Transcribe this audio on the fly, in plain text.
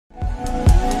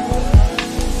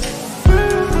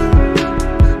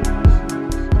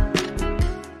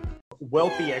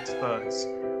Wealthy Experts,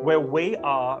 where we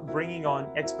are bringing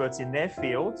on experts in their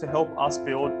field to help us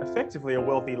build effectively a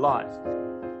wealthy life.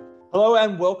 Hello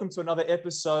and welcome to another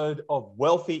episode of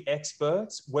Wealthy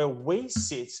Experts, where we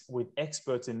sit with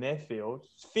experts in their field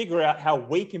to figure out how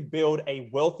we can build a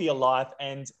wealthier life.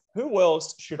 And who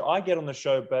else should I get on the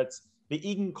show but the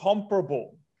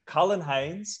incomparable Cullen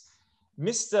Haynes.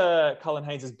 Mr. Cullen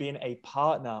Haynes has been a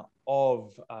partner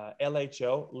of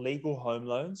LHL Legal Home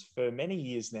Loans for many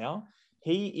years now.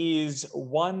 He is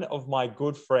one of my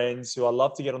good friends who I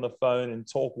love to get on the phone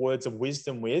and talk words of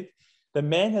wisdom with. The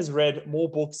man has read more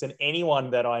books than anyone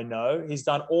that I know. He's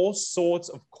done all sorts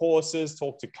of courses,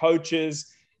 talked to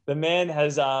coaches. The man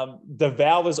has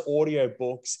devours audio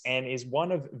books and is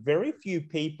one of very few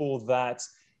people that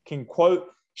can quote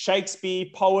Shakespeare,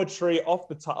 poetry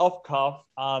off cuff.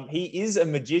 He is a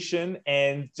magician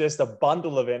and just a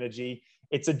bundle of energy.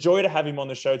 It's a joy to have him on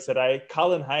the show today.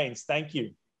 Cullen Haynes, thank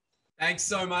you. Thanks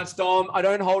so much, Dom. I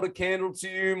don't hold a candle to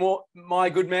you, my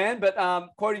good man, but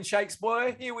quoting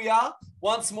Shakespeare, here we are,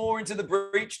 once more into the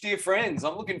breach, dear friends.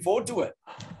 I'm looking forward to it.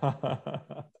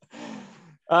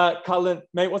 Cullen,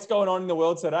 mate, what's going on in the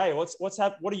world today? What's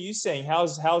happening? What are you seeing?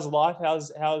 How's life?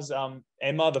 How's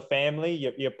Emma, the family,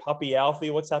 your puppy Alfie?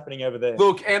 What's happening over there?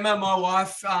 Look, Emma, my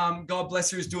wife, God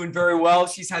bless her, is doing very well.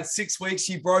 She's had 6 weeks.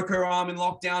 She broke her arm in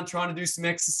lockdown trying to do some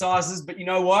exercises, but you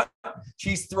know what?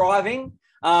 She's thriving.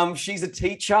 She's a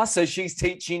teacher, so she's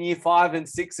teaching year 5 and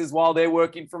 6s while they're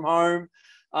working from home.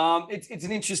 It's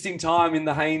an interesting time in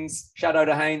the Shadow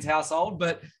to Haynes household,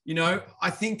 but you know,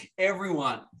 I think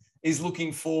everyone is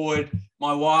looking forward.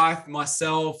 My wife,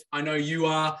 myself, I know you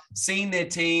are, seeing their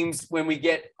teams when we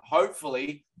get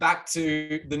hopefully back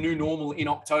to the new normal in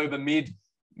October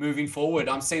moving forward.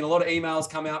 I'm seeing a lot of emails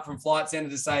come out from Flight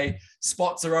Centre to say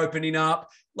spots are opening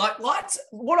up. Like lights,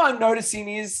 what I'm noticing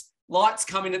is lights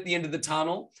coming at the end of the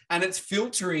tunnel, and it's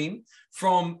filtering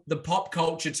from the pop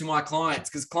culture to my clients,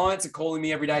 because clients are calling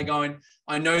me every day going,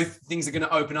 I know things are going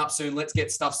to open up soon. Let's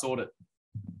get stuff sorted.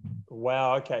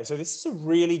 Wow. Okay. So this is a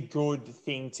really good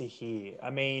thing to hear. I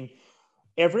mean,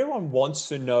 everyone wants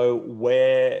to know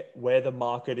where the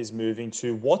market is moving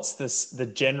to. What's the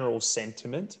general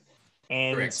sentiment?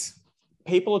 And Correct.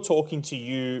 People are talking to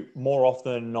you more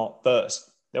often than not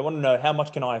first. They want to know, how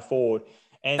much can I afford?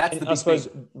 And I suppose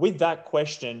with that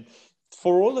question,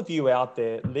 for all of you out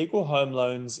there, Legal Home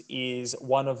Loans is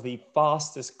one of the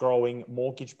fastest growing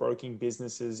mortgage broking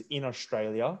businesses in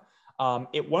Australia.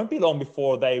 It won't be long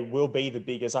before they will be the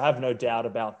biggest. I have no doubt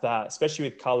about that, especially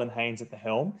with Cullen Haynes at the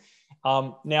helm.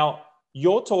 Now,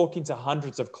 you're talking to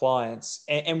hundreds of clients,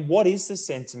 and what is the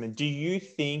sentiment? Do you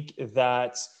think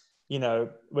that, you know,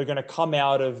 we're going to come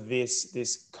out of this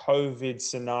COVID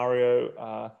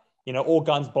scenario, all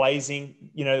guns blazing,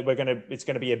 it's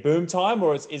going to be a boom time,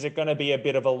 or is it going to be a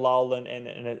bit of a lull and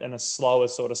a slower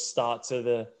sort of start to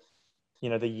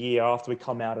the year after we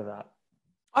come out of that?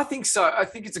 I think so. I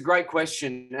think it's a great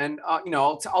question. And,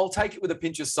 I'll take it with a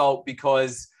pinch of salt,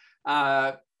 because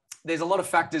there's a lot of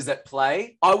factors at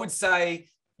play. I would say,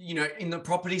 in the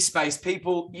property space,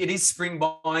 it is spring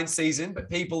buying season, but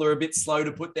people are a bit slow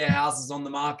to put their houses on the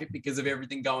market because of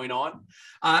everything going on.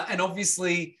 And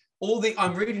obviously,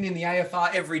 I'm reading in the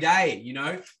AFR every day,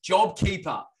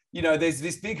 JobKeeper, there's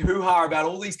this big hoo-ha about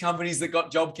all these companies that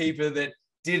got JobKeeper that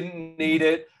didn't need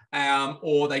it,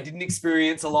 or they didn't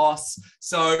experience a loss.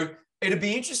 So it'd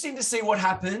be interesting to see what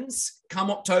happens come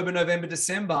October, November,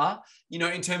 December,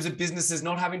 in terms of businesses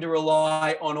not having to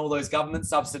rely on all those government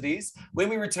subsidies. When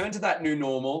we return to that new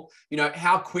normal,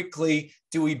 how quickly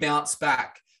do we bounce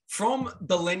back? From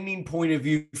the lending point of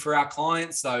view for our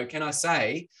clients, though, can I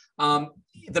say,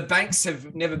 the banks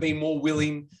have never been more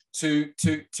willing to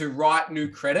write new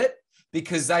credit,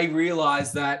 because they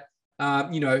realize that,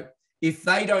 if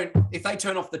they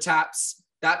turn off the taps,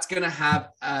 that's going to have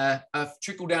a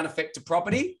trickle-down effect to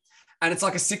property. And it's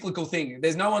like a cyclical thing.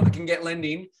 There's no one that can get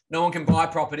lending. No one can buy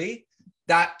property.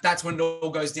 That's when it all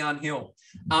goes downhill.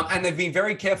 And they've been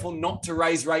very careful not to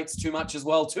raise rates too much as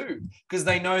well, too, because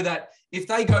they know that if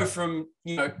they go from,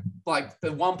 like the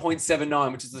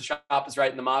 1.79, which is the sharpest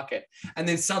rate in the market, and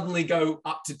then suddenly go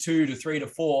up to 2 to 3 to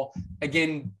 4,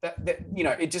 again,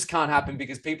 it just can't happen,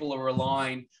 because people are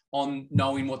relying on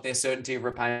knowing what their certainty of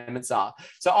repayments are.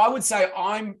 So I would say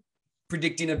I'm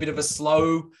predicting a bit of a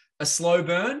slow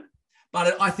burn,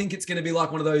 but I think it's going to be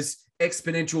like one of those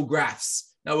exponential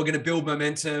graphs that we're going to build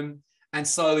momentum and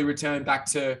slowly return back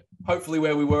to hopefully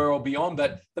where we were or beyond.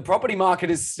 But the property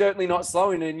market is certainly not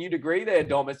slowing, and you'd agree there,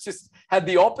 Dom. It's just had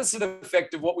the opposite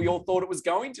effect of what we all thought it was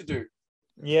going to do.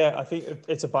 Yeah, I think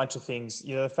it's a bunch of things.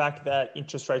 The fact that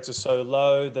interest rates are so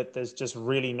low that there's just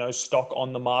really no stock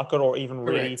on the market, or even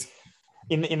really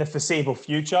in the foreseeable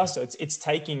future. So it's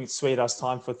taking sweet ass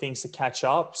time for things to catch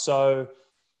up. So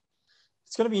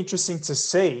it's going to be interesting to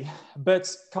see.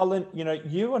 But Cullen,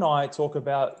 you and I talk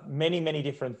about many, many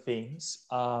different things.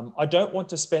 I don't want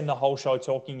to spend the whole show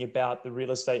talking about the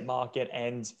real estate market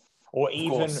or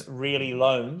even really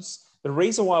loans. The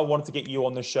reason why I wanted to get you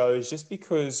on the show is just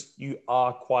because you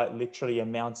are quite literally a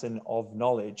mountain of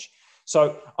knowledge.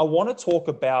 So I want to talk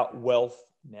about wealth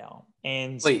now.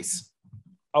 And please,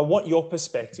 I want your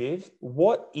perspective.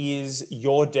 What is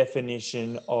your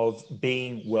definition of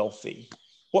being wealthy?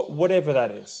 Whatever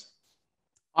that is.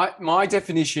 My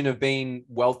definition of being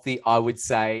wealthy, I would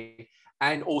say,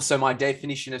 and also my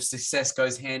definition of success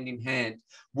goes hand in hand.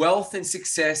 Wealth and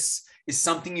success is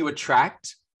something you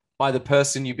attract by the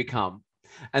person you become.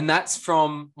 And that's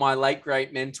from my late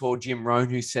great mentor, Jim Rohn,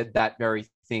 who said that very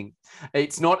thing.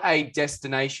 It's not a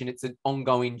destination, it's an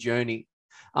ongoing journey.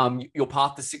 Your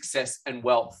path to success and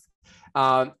wealth.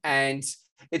 And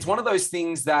it's one of those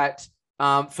things that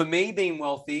for me, being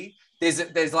wealthy,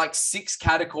 there's like 6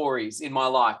 categories in my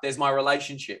life. There's my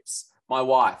relationships, my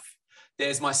wife.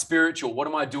 There's my spiritual. What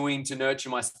am I doing to nurture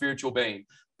my spiritual being?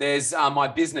 There's my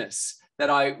business that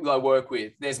I work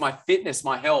with. There's my fitness,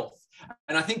 my health.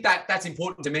 And I think that's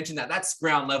important to mention that. That's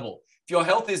ground level. If your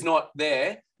health is not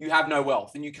there, you have no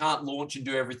wealth and you can't launch and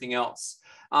do everything else.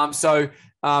 So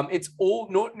it's all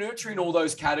nurturing all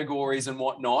those categories and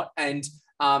whatnot, and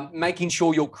making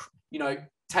sure you're,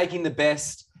 taking the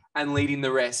best and leading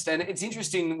the rest. And it's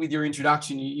interesting with your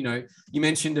introduction, you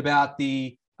mentioned about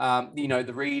the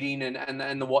reading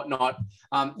and the whatnot.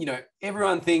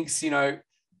 Everyone thinks,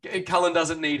 Cullen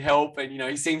doesn't need help and,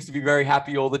 he seems to be very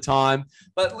happy all the time.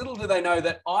 But little do they know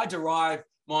that I derive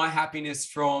my happiness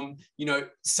from,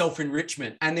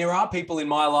 self-enrichment. And there are people in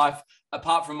my life,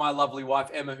 apart from my lovely wife,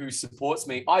 Emma, who supports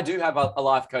me. I do have a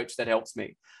life coach that helps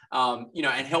me,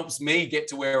 and helps me get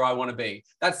to where I want to be.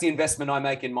 That's the investment I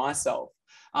make in myself.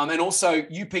 And also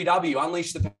UPW,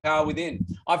 Unleash the Power Within.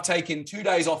 I've taken 2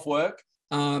 days off work,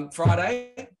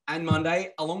 Friday and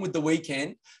Monday, along with the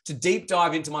weekend, to deep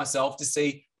dive into myself to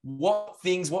see what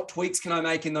tweaks can I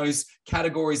make in those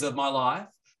categories of my life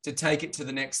to take it to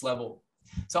the next level.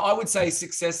 So I would say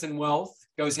success and wealth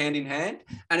goes hand in hand.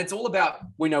 And it's all about,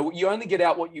 you only get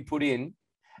out what you put in.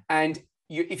 And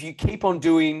if you keep on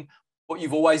doing what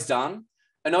you've always done,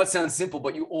 I know it sounds simple,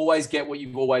 but you always get what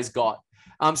you've always got.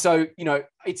 So,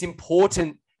 it's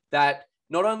important that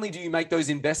not only do you make those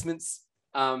investments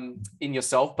in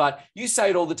yourself, but you say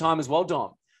it all the time as well,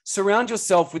 Dom. Surround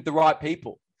yourself with the right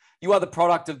people. You are the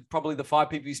product of probably the 5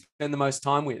 people you spend the most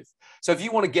time with. So if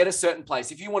you want to get a certain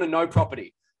place, if you want to know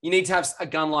property, you need to have a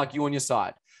gun like you on your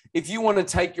side. If you want to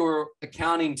take your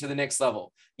accounting to the next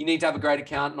level, you need to have a great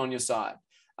accountant on your side.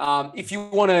 If you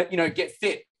want to, get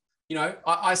fit,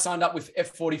 I signed up with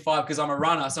F45 because I'm a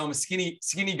runner. So I'm a skinny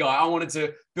guy. I wanted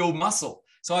to build muscle.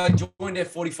 So I joined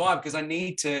F45 because I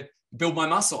need to build my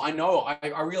muscle.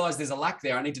 I realize there's a lack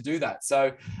there. I need to do that.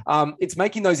 So it's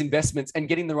making those investments and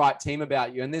getting the right team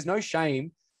about you. And there's no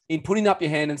shame in putting up your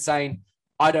hand and saying,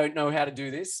 I don't know how to do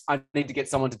this. I need to get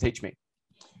someone to teach me.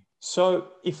 So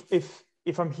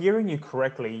if I'm hearing you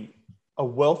correctly, a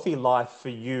wealthy life for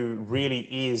you really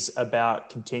is about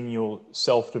continual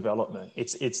self-development.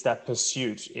 It's that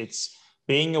pursuit. It's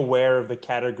being aware of the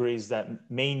categories that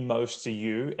mean most to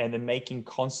you and then making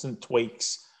constant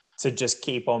tweaks to just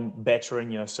keep on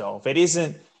bettering yourself. It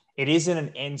isn't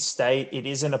an end state. It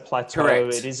isn't a plateau.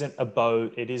 Correct. It isn't a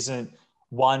boat. It isn't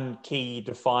one key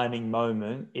defining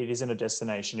moment. It isn't a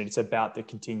destination. It's about the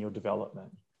continual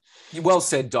development. Well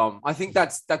said, Dom. I think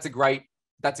that's a great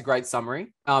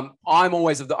summary. I'm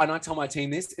always and I tell my team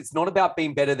this, it's not about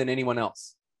being better than anyone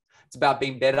else. It's about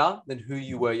being better than who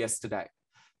you were yesterday.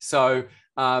 So,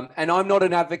 and I'm not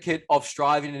an advocate of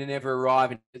striving and never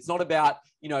arriving. It's not about,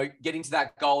 getting to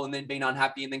that goal and then being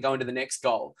unhappy and then going to the next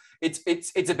goal.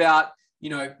 It's about,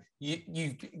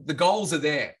 the goals are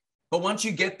there, but once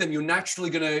you get them, you're naturally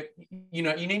going to,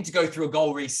 you need to go through a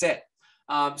goal reset.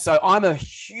 So I'm a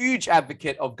huge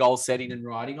advocate of goal setting and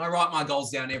writing. I write my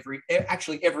goals down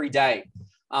every day.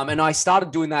 And I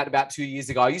started doing that about 2 years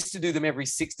ago. I used to do them every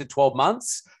 6 to 12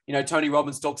 months. Tony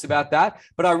Robbins talks about that.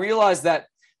 But I realized that,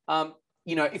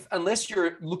 unless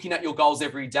you're looking at your goals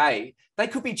every day, they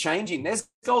could be changing. There's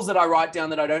goals that I write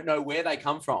down that I don't know where they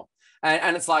come from.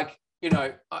 And it's like,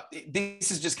 this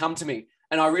has just come to me.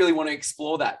 And I really want to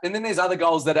explore that. And then there's other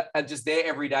goals that are just there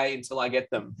every day until I get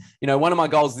them. One of my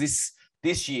goals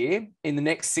this year, in the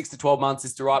next 6 to 12 months,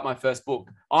 is to write my first book.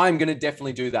 I'm going to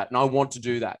definitely do that. And I want to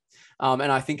do that. And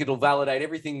I think it'll validate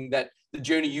everything that the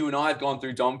journey you and I have gone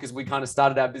through, Dom, because we kind of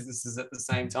started our businesses at the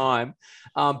same time.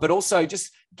 But also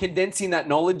just condensing that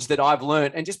knowledge that I've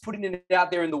learned and just putting it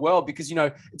out there in the world, because, you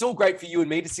know, it's all great for you and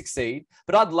me to succeed,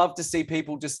 but I'd love to see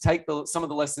people just take some of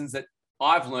the lessons that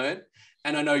I've learned,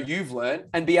 and I know you've learned,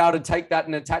 and be able to take that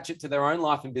and attach it to their own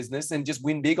life and business and just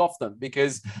win big off them.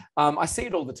 Because I see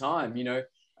it all the time. You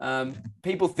know,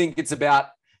 people think it's about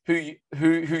who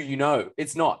you know.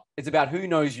 It's not. It's about who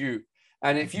knows you.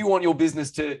 And if you want your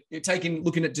business to,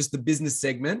 looking at just the business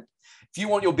segment, if you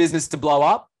want your business to blow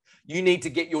up, you need to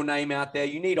get your name out there.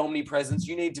 You need omnipresence.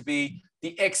 You need to be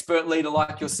the expert leader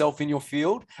like yourself in your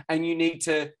field. And you need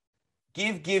to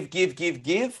give,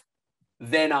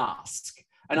 then ask.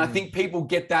 And I think people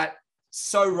get that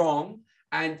so wrong.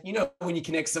 And, you know, when you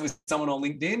connect with someone on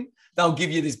LinkedIn, they'll give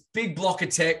you this big block of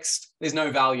text. There's no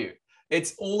value.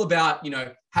 It's all about, you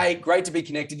know, hey, great to be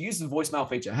connected. Use the voicemail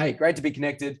feature. Hey, great to be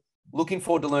connected. Looking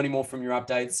forward to learning more from your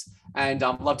updates, and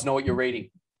love to know what you're reading.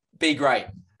 Be great.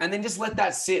 And then just let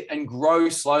that sit and grow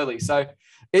slowly. So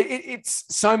it's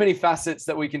so many facets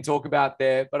that we can talk about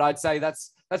there, but I'd say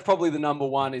that's probably the number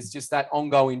one, is just that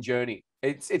ongoing journey.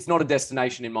 It's not a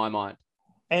destination in my mind.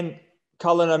 And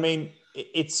Cullen, I mean,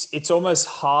 it's almost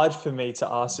hard for me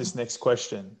to ask this next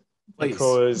question. Please.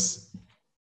 Because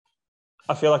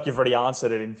I feel like you've already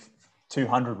answered it in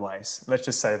 200 ways. Let's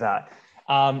just say that.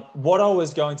 What I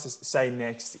was going to say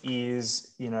next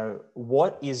is, you know,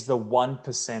 what is the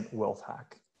 1% wealth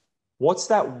hack? What's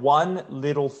that one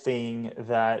little thing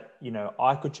that, you know,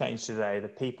 I could change today, the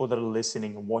people that are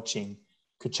listening and watching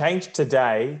could change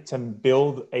today to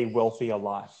build a wealthier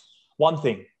life? One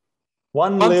thing,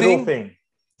 one little thing.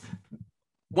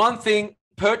 One thing,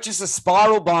 purchase a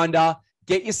spiral binder,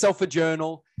 get yourself a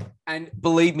journal, and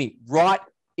believe me, write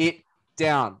it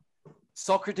down.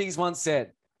 Socrates once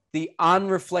said, the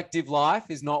unreflective life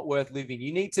is not worth living.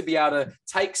 You need to be able to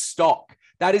take stock.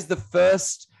 That is the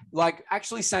first, like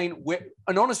actually saying,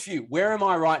 an honest view, where am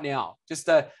I right now? Just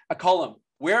a column.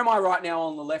 Where am I right now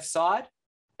on the left side?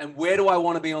 And where do I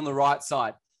want to be on the right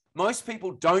side? Most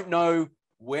people don't know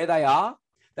where they are.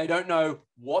 They don't know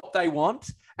what they want.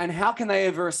 And how can they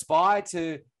ever aspire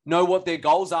to know what their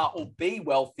goals are or be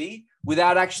wealthy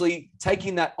without actually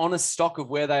taking that honest stock of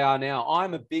where they are now?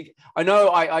 I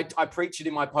know I preach it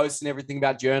in my posts and everything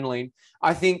about journaling.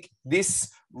 I think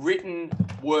this written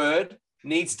word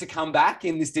needs to come back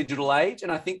in this digital age.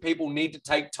 And I think people need to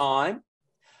take time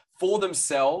for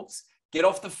themselves, get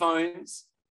off the phones,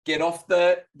 get off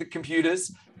the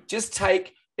computers, just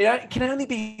take, it can only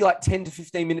be like 10 to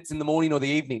 15 minutes in the morning or the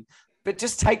evening, but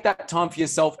just take that time for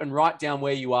yourself and write down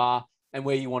where you are and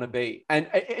where you want to be. And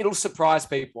it'll surprise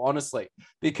people, honestly,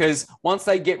 because once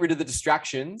they get rid of the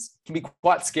distractions, it can be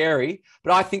quite scary.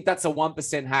 But I think that's a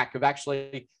 1% hack of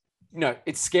actually, you know,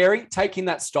 it's scary, taking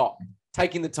that stock,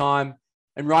 taking the time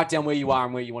and write down where you are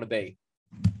and where you want to be.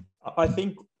 I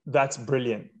think that's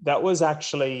brilliant. That was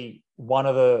actually one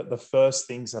of the first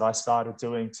things that I started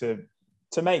doing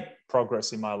to make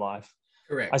progress in my life.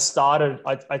 Correct.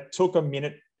 I took a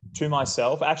minute to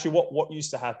myself. Actually, what used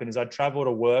to happen is I'd travel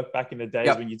to work back in the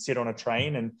days when you'd sit on a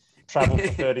train and travel for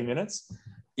 30 minutes.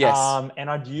 Yes. And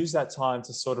I'd use that time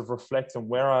to sort of reflect on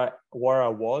where I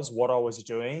was, what I was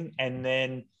doing, and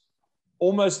then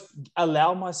almost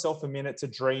allow myself a minute to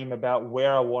dream about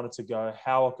where I wanted to go,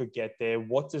 how I could get there,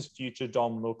 what does future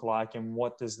Dom look like, and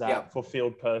what does that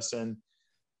fulfilled person,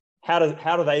 how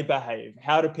do they behave?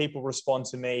 How do people respond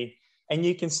to me? And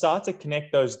you can start to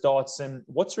connect those dots. And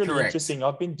what's really interesting,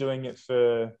 I've been doing it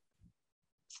for,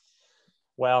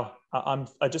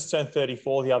 I just turned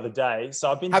 34 the other day.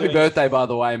 So I've been Happy birthday, by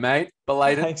the way, mate.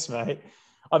 Belated. Thanks, mate.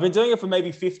 I've been doing it for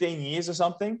maybe 15 years or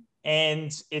something.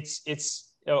 And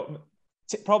it's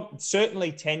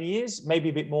certainly 10 years, maybe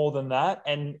a bit more than that.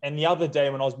 And the other day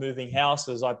when I was moving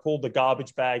houses, I pulled the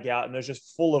garbage bag out and it was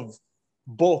just full of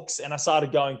books, and I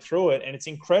started going through it. And it's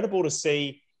incredible to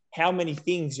see how many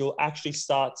things you'll actually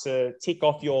start to tick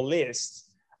off your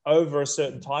list over a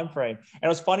certain time frame. And it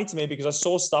was funny to me because I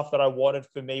saw stuff that I wanted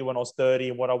for me when I was 30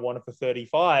 and what I wanted for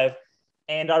 35.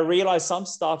 And I realized some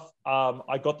stuff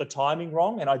I got the timing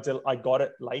wrong and I got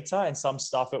it later. And some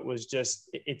stuff it was just,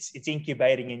 it's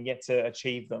incubating and yet to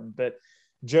achieve them. But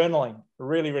journaling, a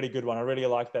really, really good one. I really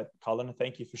like that, Cullen.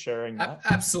 Thank you for sharing that.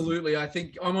 Absolutely. I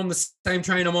think I'm on the same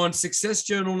train. I'm on success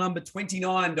journal number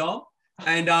 29, Dom.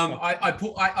 And I've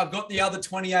got the other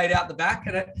 28 out the back,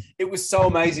 and it was so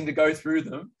amazing to go through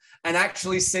them and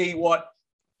actually see what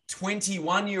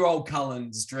 21-year-old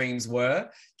Cullen's dreams were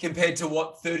compared to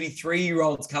what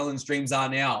 33-year-old Cullen's dreams are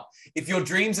now. If your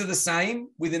dreams are the same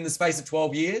within the space of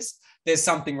 12 years, there's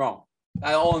something wrong.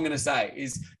 All I'm going to say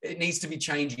is it needs to be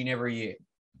changing every year.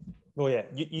 Well, yeah,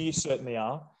 you certainly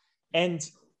are. And,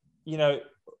 you know,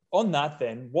 on that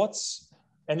then,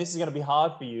 and this is going to be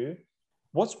hard for you,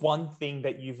 what's one thing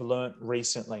that you've learned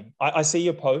recently? I see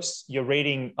your posts, you're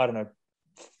reading, I don't know,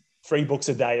 3 books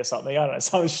a day or something. I don't know,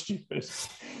 something stupid.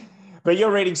 But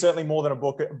you're reading certainly more than a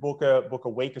book a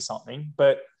week or something.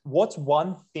 But what's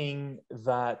one thing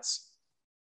that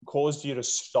caused you to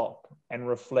stop and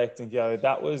reflect and go,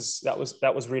 that was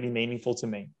really meaningful to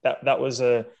me. That was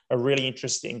a really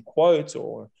interesting quote,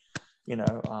 or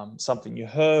something you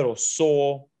heard or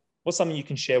saw. What's something you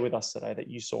can share with us today that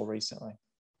you saw recently?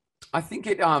 I think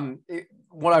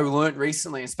what I learned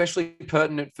recently, especially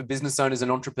pertinent for business owners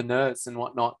and entrepreneurs and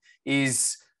whatnot,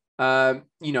 is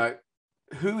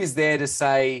who is there to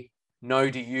say no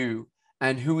to you,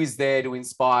 and who is there to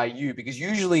inspire you? Because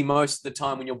usually, most of the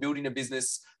time, when you're building a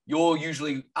business, you're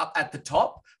usually up at the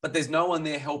top, but there's no one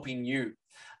there helping you.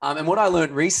 And what I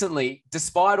learned recently,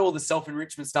 despite all the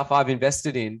self-enrichment stuff I've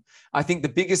invested in, I think the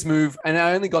biggest move, and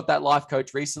I only got that life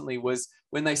coach recently, was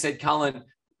when they said, Cullen,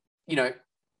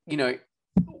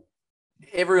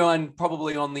 everyone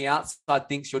probably on the outside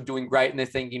thinks you're doing great, and they're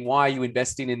thinking, why are you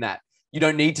investing in that? You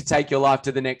don't need to take your life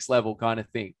to the next level, kind of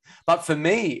thing. But for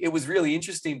me, it was really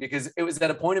interesting because it was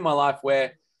at a point in my life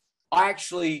where I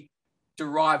actually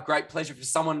derive great pleasure for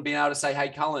someone being able to say, hey,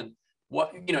 Cullen,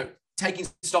 taking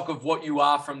stock of what you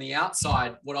are from the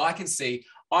outside, what I can see,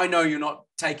 I know you're not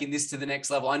taking this to the next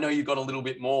level. I know you've got a little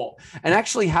bit more. And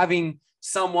actually having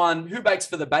someone who bakes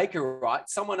for the baker, right?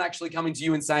 Someone actually coming to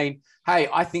you and saying, hey,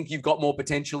 I think you've got more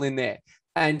potential in there.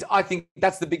 And I think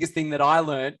that's the biggest thing that I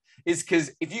learned, is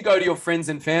because if you go to your friends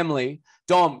and family,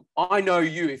 Dom, I know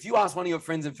you. If you ask one of your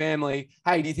friends and family,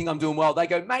 hey, do you think I'm doing well? They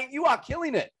go, mate, you are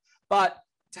killing it. But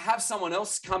to have someone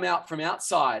else come out from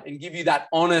outside and give you that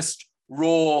honest,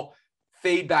 raw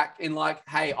feedback in like,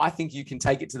 hey, I think you can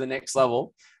take it to the next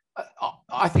level,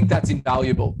 I think that's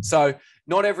invaluable. So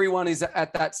not everyone is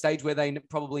at that stage where they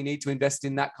probably need to invest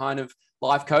in that kind of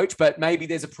life coach, but maybe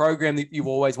there's a program that you've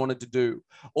always wanted to do,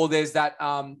 or there's that,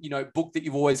 book that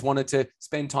you've always wanted to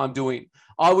spend time doing.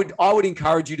 I would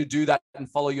encourage you to do that and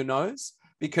follow your nose,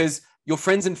 because your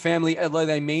friends and family, although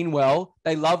they mean well,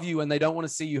 they love you and they don't want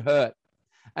to see you hurt.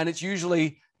 And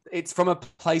it's from a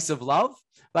place of love,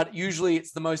 but usually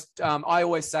it's the most, I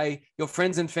always say your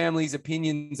friends and family's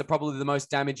opinions are probably the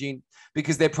most damaging,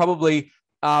 because they're probably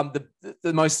the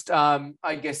most,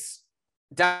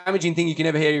 damaging thing you can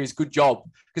ever hear is good job,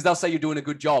 because they'll say you're doing a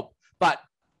good job, but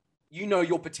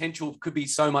your potential could be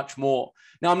so much more.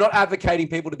 Now, I'm not advocating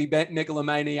people to be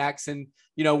megalomaniacs and,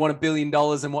 want $1 billion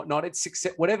and whatnot. It's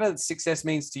success, whatever success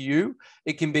means to you.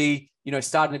 It can be,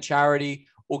 starting a charity,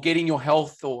 or getting your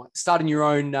health, or starting your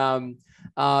own,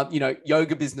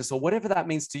 yoga business, or whatever that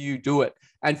means to you, do it.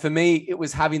 And for me, it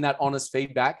was having that honest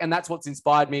feedback. And that's what's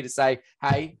inspired me to say,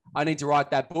 hey, I need to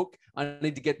write that book. I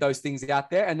need to get those things out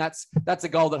there. And that's a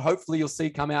goal that hopefully you'll see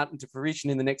come out into fruition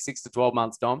in the next 6 to 12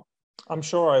 months, Dom. I'm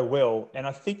sure I will. And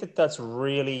I think that's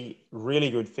really, really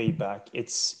good feedback.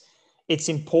 It's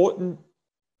important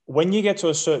when you get to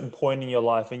a certain point in your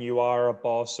life and you are a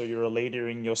boss or you're a leader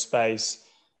in your space.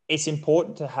 It's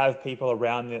important to have people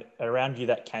around you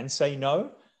that can say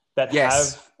no, that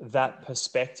have that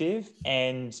perspective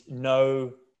and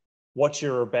know what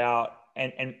you're about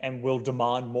and will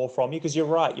demand more from you. Because you're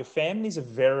right, your family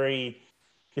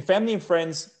and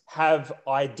friends have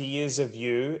ideas of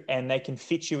you and they can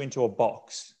fit you into a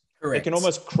box. Correct. They can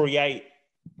almost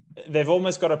they've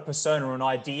almost got a persona or an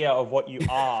idea of what you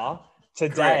are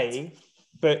today,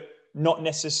 but not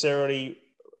necessarily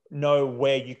know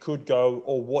where you could go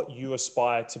or what you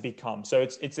aspire to become. So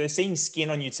they're seeing skin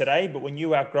on you today, but when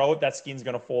you outgrow it, that skin's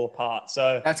going to fall apart.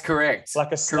 So that's correct.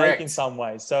 Like a snake in some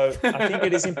ways. So I think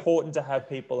it is important to have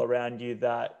people around you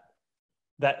that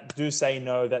do say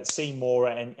no, that see more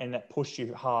and that push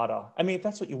you harder. I mean, if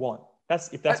that's what you want,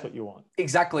 what you want.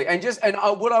 Exactly. And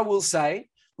what I will say,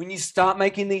 when you start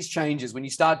making these changes, when you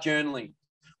start journaling,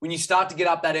 when you start to get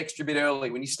up that extra bit early,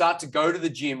 when you start to go to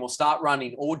the gym or start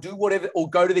running or do whatever, or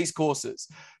go to these courses,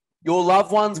 your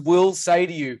loved ones will say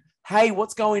to you, hey,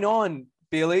 what's going on,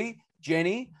 Billy,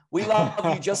 Jenny? We love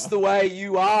you just the way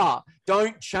you are.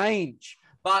 Don't change.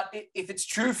 But if it's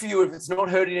true for you, if it's not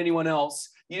hurting anyone else,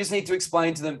 you just need to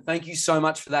explain to them, thank you so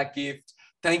much for that gift.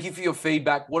 Thank you for your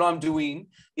feedback. What I'm doing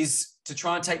is to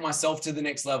try and take myself to the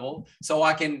next level so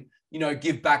I can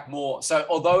give back more. So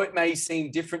although it may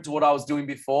seem different to what I was doing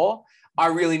before, I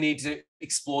really need to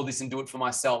explore this and do it for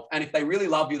myself. And if they really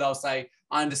love you, they'll say,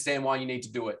 I understand why you need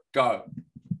to do it. Go.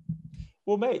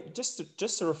 Well, mate, just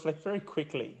to reflect very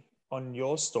quickly on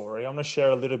your story, I'm going to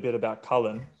share a little bit about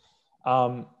Cullen.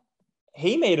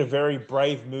 he made a very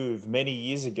brave move many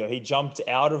years ago. He jumped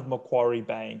out of Macquarie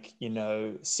Bank,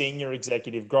 senior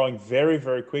executive, growing very,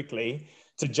 very quickly,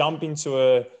 to jump into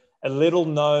a little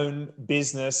known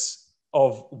business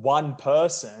of one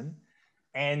person.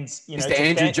 And, Mr.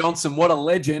 Andrew Johnson, what a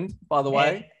legend, by the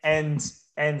way. And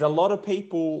a lot of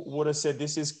people would have said,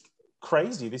 this is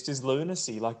crazy. This is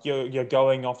lunacy. Like, you're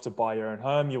going off to buy your own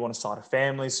home. You want to start a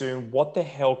family soon. What the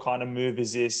hell kind of move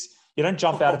is this? You don't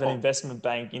jump out of an investment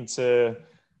bank into,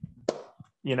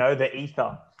 the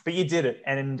ether, but you did it.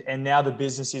 And now the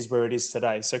business is where it is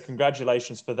today. So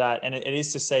congratulations for that. And it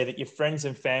is to say that your friends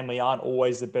and family aren't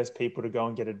always the best people to go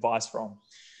and get advice from.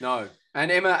 No.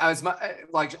 And Emma,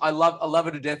 I love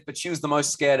her to death, but she was the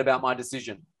most scared about my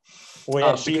decision.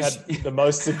 Well, yeah, she had the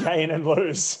most to gain and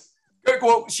lose.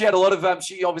 Well, she had a lot of,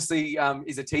 she obviously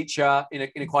is a teacher in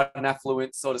a quite an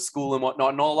affluent sort of school and whatnot.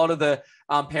 And a lot of the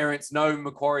parents know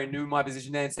Macquarie and knew my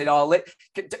position there and said,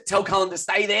 tell Cullen to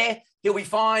stay there. He'll be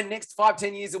fine. Next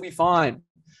 5-10 years, he'll be fine.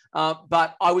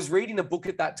 But I was reading a book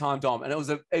at that time, Dom, and it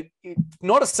was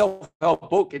not a self-help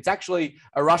book. It's actually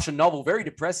a Russian novel, very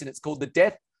depressing. It's called The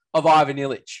Death of Ivan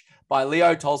Ilyich by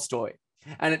Leo Tolstoy.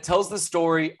 And it tells the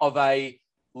story of a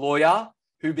lawyer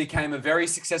who became a very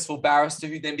successful barrister,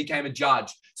 who then became a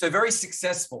judge. So very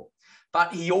successful.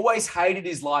 But he always hated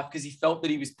his life because he felt that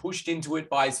he was pushed into it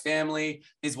by his family,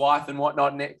 his wife and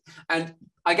whatnot. And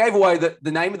I gave away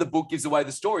the name of the book gives away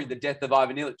the story, The Death of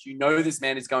Ivan Ilyich. You know this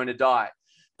man is going to die.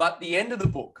 But the end of the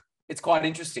book, it's quite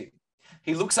interesting.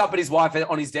 He looks up at his wife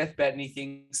on his deathbed and he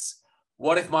thinks,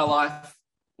 what if my life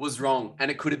was wrong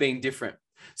and it could have been different?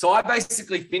 So I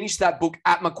basically finished that book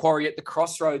at Macquarie at the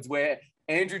crossroads where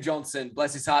Andrew Johnson,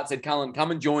 bless his heart, said, Cullen,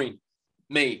 come and join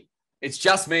me. It's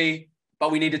just me, but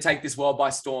we need to take this world by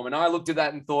storm. And I looked at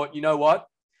that and thought, you know what?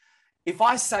 If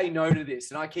I say no to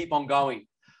this and I keep on going,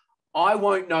 I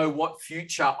won't know what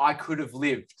future I could have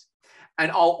lived.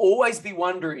 And I'll always be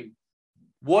wondering,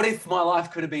 what if my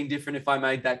life could have been different if I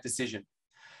made that decision?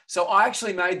 So I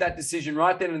actually made that decision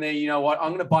right then and there. You know what? I'm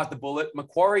going to bite the bullet.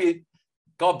 Macquarie,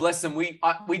 God bless them. We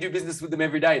do business with them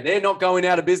every day. They're not going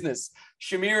out of business.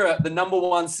 Shamira, the number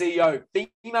one CEO,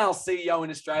 female CEO in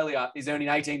Australia, is earning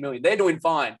 18 million. They're doing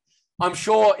fine. I'm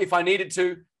sure if I needed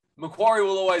to, Macquarie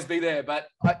will always be there. But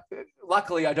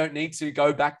luckily, I don't need to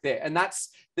go back there. And that's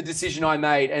the decision I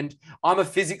made. And I'm a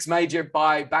physics major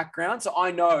by background. So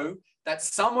I know that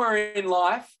somewhere in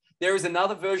life, there is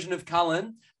another version of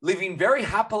Cullen living very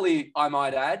happily, I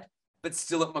might add, but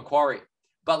still at Macquarie.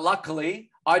 But luckily,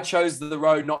 I chose the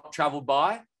road not traveled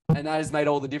by, and that has made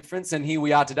all the difference. And here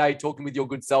we are today talking with your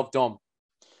good self, Dom.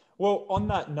 Well, on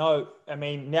that note, I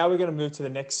mean, now we're going to move to the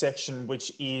next section,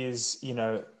 which is,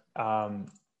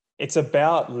 it's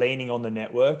about leaning on the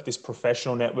network, this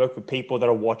professional network with people that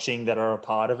are watching, that are a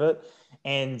part of it.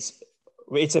 And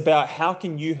it's about how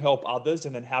can you help others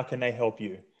and then how can they help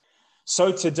you?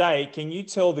 So today, can you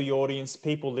tell the audience,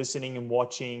 people listening and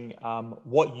watching,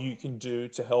 what you can do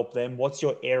to help them? What's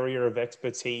your area of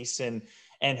expertise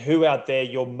and who out there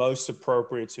you're most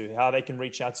appropriate to, how they can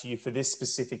reach out to you for this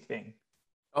specific thing?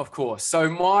 Of course. So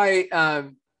my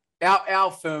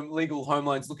our firm, Legal Home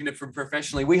Loans, looking at it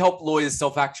professionally, we help lawyers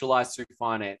self-actualize through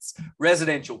finance,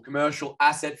 residential, commercial,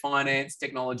 asset finance,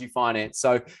 technology finance.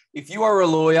 So if you are a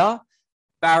lawyer,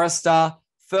 barrister,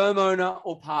 firm owner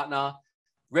or partner,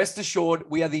 rest assured,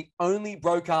 we are the only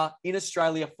broker in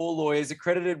Australia for lawyers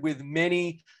accredited with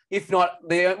many, if not,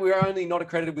 we're only not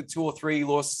accredited with 2 or 3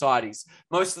 law societies.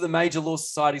 Most of the major law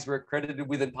societies we're accredited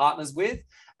with and partners with.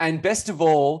 And best of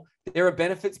all, there are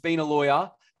benefits being a lawyer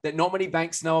that not many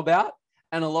banks know about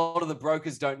and a lot of the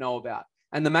brokers don't know about.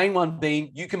 And the main one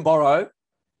being you can borrow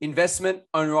investment,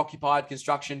 owner-occupied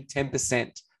construction,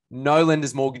 10%, no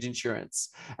lender's mortgage insurance.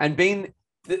 And being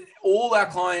all our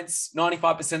clients,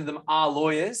 95% of them are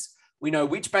lawyers. We know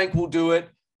which bank will do it,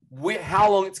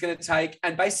 how long it's going to take.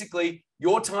 And basically,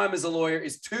 your time as a lawyer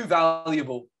is too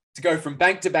valuable to go from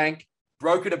bank to bank,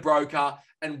 broker to broker,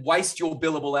 and waste your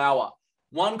billable hour.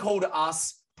 One call to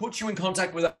us puts you in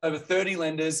contact with over 30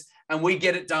 lenders, and we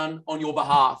get it done on your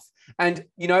behalf. And,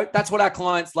 that's what our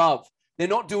clients love. They're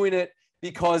not doing it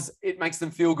because it makes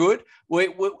them feel good.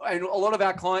 And a lot of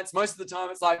our clients, most of the time,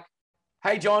 it's like,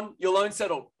 hey, John, your loan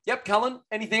settled. Yep, Cullen,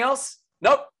 anything else?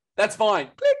 Nope, that's fine.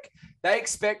 Click. They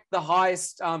expect the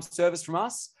highest service from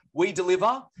us. We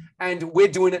deliver, and we're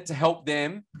doing it to help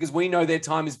them because we know their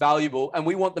time is valuable, and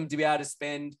we want them to be able to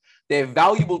spend their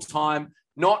valuable time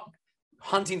not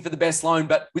hunting for the best loan,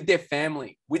 but with their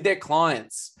family, with their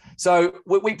clients. So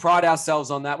we pride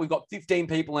ourselves on that. We've got 15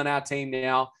 people in our team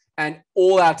now, and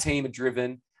all our team are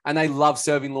driven, and they love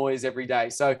serving lawyers every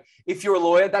day. So if you're a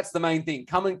lawyer, that's the main thing.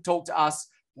 Come and talk to us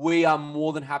we are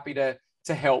more than happy to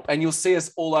help. And you'll see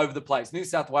us all over the place. New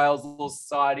South Wales Law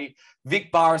Society,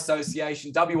 Vic Bar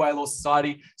Association, WA Law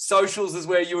Society. Socials is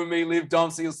where you and me live,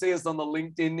 Dom. So you'll see us on the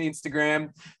LinkedIn, Instagram.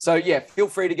 So yeah, feel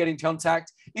free to get in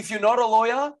contact. If you're not a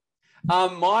lawyer,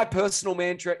 my personal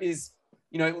mantra is,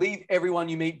 leave everyone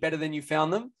you meet better than you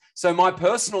found them. So my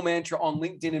personal mantra on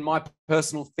LinkedIn and my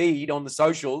personal feed on the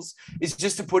socials is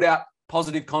just to put out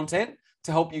positive content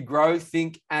to help you grow,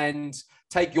 think, and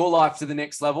take your life to the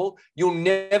next level. You'll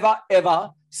never,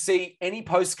 ever see any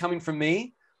post coming from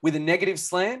me with a negative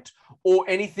slant or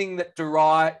anything that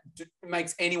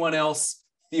makes anyone else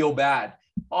feel bad.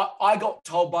 I got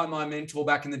told by my mentor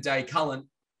back in the day, Cullen,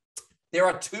 there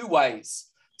are 2 ways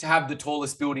to have the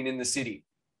tallest building in the city.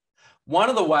 One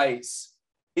of the ways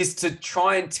is to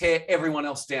try and tear everyone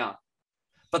else down.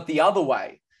 But the other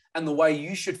way, and the way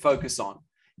you should focus on,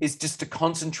 is just to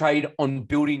concentrate on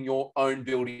building your own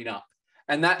building up.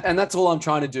 And that's all I'm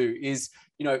trying to do is,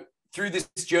 through this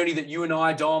journey that you and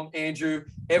I, Dom, Andrew,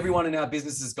 everyone in our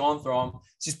business has gone through,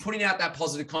 just putting out that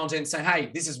positive content, saying,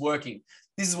 hey, this is working.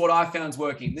 This is what I found is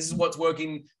working. This is what's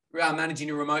working managing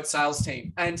a remote sales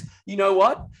team. And you know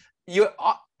what?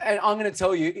 And I'm going to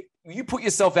tell you, you put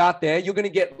yourself out there, you're going to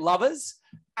get lovers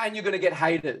and you're going to get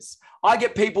haters. I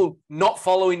get people not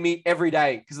following me every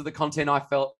day because of the content I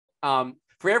felt.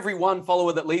 For every 1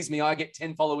 follower that leaves me, I get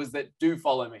 10 followers that do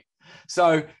follow me.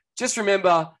 So just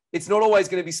remember, it's not always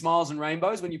going to be smiles and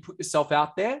rainbows when you put yourself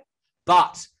out there.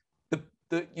 But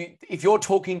if you're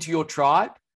talking to your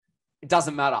tribe, it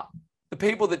doesn't matter. The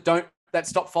people that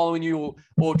stop following you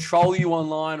or troll you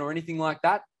online or anything like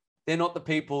that, they're not the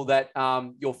people that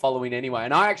you're following anyway.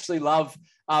 And I actually love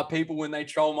people when they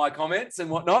troll my comments and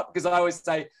whatnot, because I always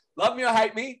say, love me or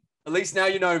hate me, at least now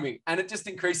you know me. And it just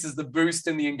increases the boost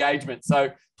and the engagement.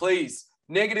 So please,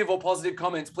 negative or positive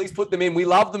comments, please put them in. We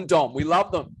love them, Dom. We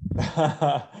love them.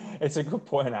 It's a good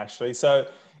point, actually. So,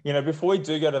 before we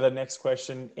do go to the next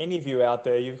question, any of you out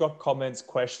there, you've got comments,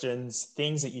 questions,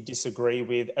 things that you disagree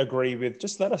with, agree with,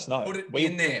 just let us know. Put it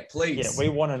in there, please. Yeah, we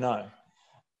want to know.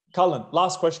 Cullen,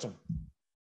 last question.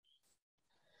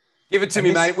 Give it to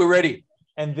me, mate. We're ready.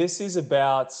 And this is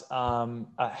about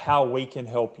how we can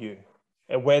help you,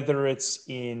 whether it's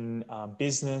in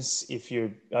business, if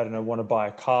you, want to buy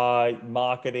a car,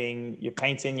 marketing, you're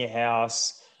painting your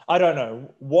house. I don't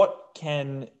know. What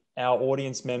can our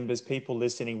audience members, people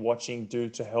listening, watching, do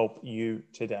to help you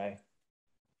today?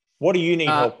 What do you need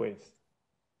help with?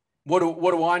 What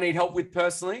do I need help with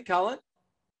personally, Cullen?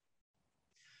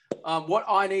 What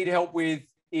I need help with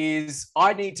is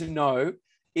I need to know,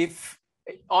 if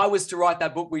I was to write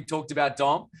that book we talked about,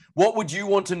 Dom, what would you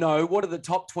want to know? What are the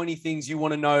top 20 things you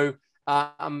want to know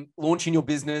launching your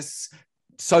business,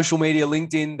 social media,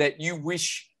 LinkedIn, that you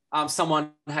wish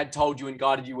someone had told you and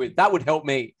guided you with? That would help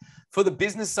me. For the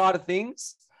business side of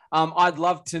things, I'd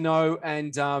love to know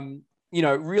and,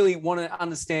 really want to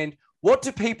understand, what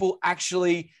do people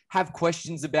actually have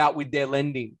questions about with their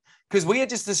lending? Because we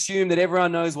just assume that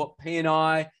everyone knows what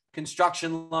P&I,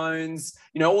 construction loans,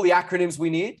 all the acronyms we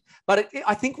need. But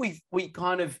I think we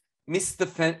kind of miss the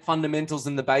fundamentals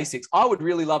and the basics. I would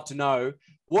really love to know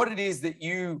what it is that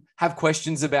you have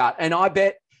questions about. And I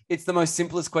bet it's the most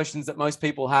simplest questions that most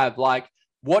people have, like,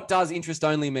 what does interest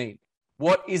only mean?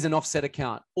 What is an offset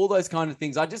account? All those kind of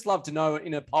things. I'd just love to know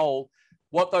in a poll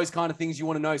what those kind of things you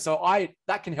want to know. So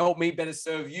that can help me better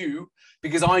serve you,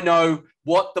 because I know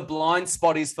what the blind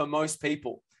spot is for most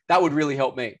people. That would really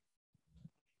help me.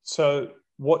 So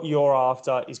what you're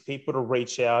after is people to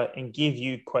reach out and give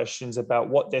you questions about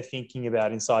what they're thinking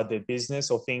about inside their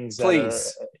business or things that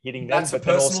are hitting them. That's the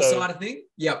personal side of things.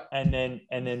 Yep. And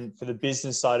then for the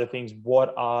business side of things,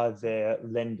 what are their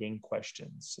lending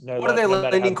questions? What are their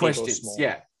lending questions?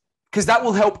 Yeah. Because that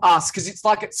will help us, because it's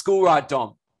like at school, right,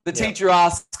 Dom? The teacher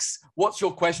asks, what's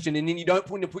your question? And then you don't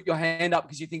want to put your hand up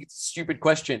because you think it's a stupid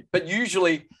question. But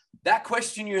usually that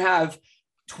question you have,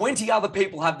 20 other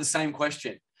people have the same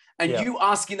question. And you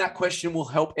asking that question will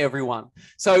help everyone.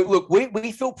 So look,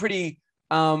 we feel pretty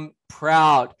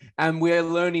proud, and we're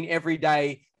learning every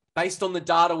day based on the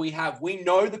data we have. We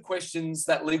know the questions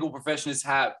that legal professionals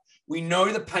have. We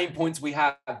know the pain points we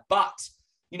have, but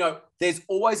there's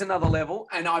always another level.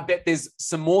 And I bet there's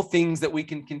some more things that we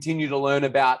can continue to learn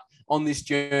about on this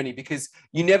journey, because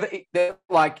you never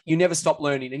stop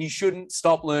learning, and you shouldn't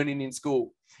stop learning in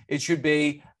school. It should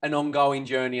be an ongoing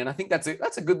journey. And I think that's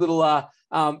a good little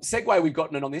segue we've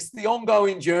gotten on this, the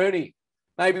ongoing journey.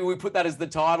 Maybe we put that as the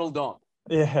title, Don.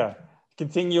 Yeah.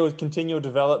 Continual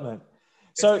development.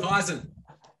 So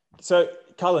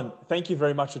Cullen, thank you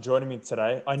very much for joining me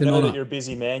today. I know that you're a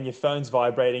busy man. Your phone's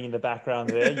vibrating in the background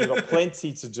there. You've got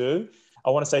plenty to do. I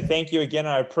want to say thank you again.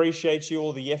 I appreciate you,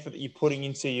 all the effort that you're putting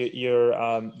into your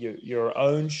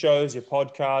own shows, your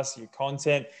podcasts, your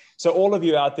content. So all of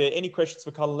you out there, any questions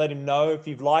for Cullen, let him know. If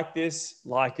you've liked this,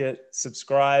 like it,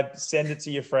 subscribe, send it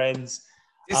to your friends.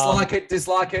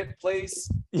 Dislike it, please.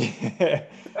 Yeah.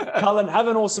 Cullen, have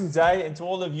an awesome day. And to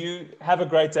all of you, have a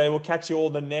great day. We'll catch you all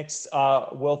the next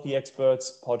Wealthy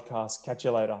Experts podcast. Catch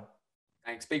you later.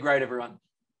 Thanks. Be great, everyone.